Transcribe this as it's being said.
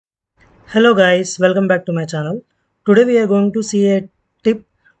Hello guys, welcome back to my channel. Today we are going to see a tip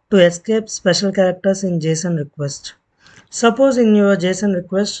to escape special characters in JSON request. Suppose in your JSON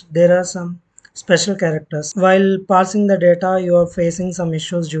request there are some special characters. While parsing the data you are facing some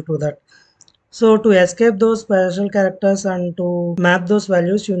issues due to that. So to escape those special characters and to map those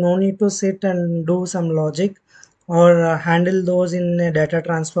values you no need to sit and do some logic or handle those in a data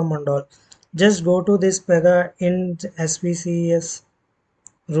transform and all. Just go to this PEGA int SVCS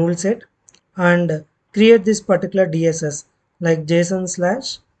rule set and create this particular DSS like JSON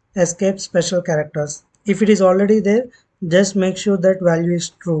slash escape special characters. If it is already there, just make sure that value is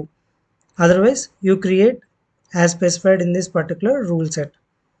true. Otherwise, you create as specified in this particular rule set.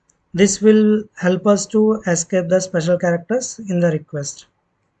 This will help us to escape the special characters in the request.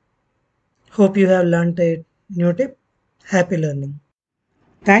 Hope you have learned a new tip. Happy learning.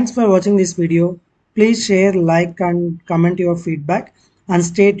 Thanks for watching this video. Please share, like and comment your feedback and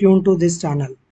stay tuned to this channel.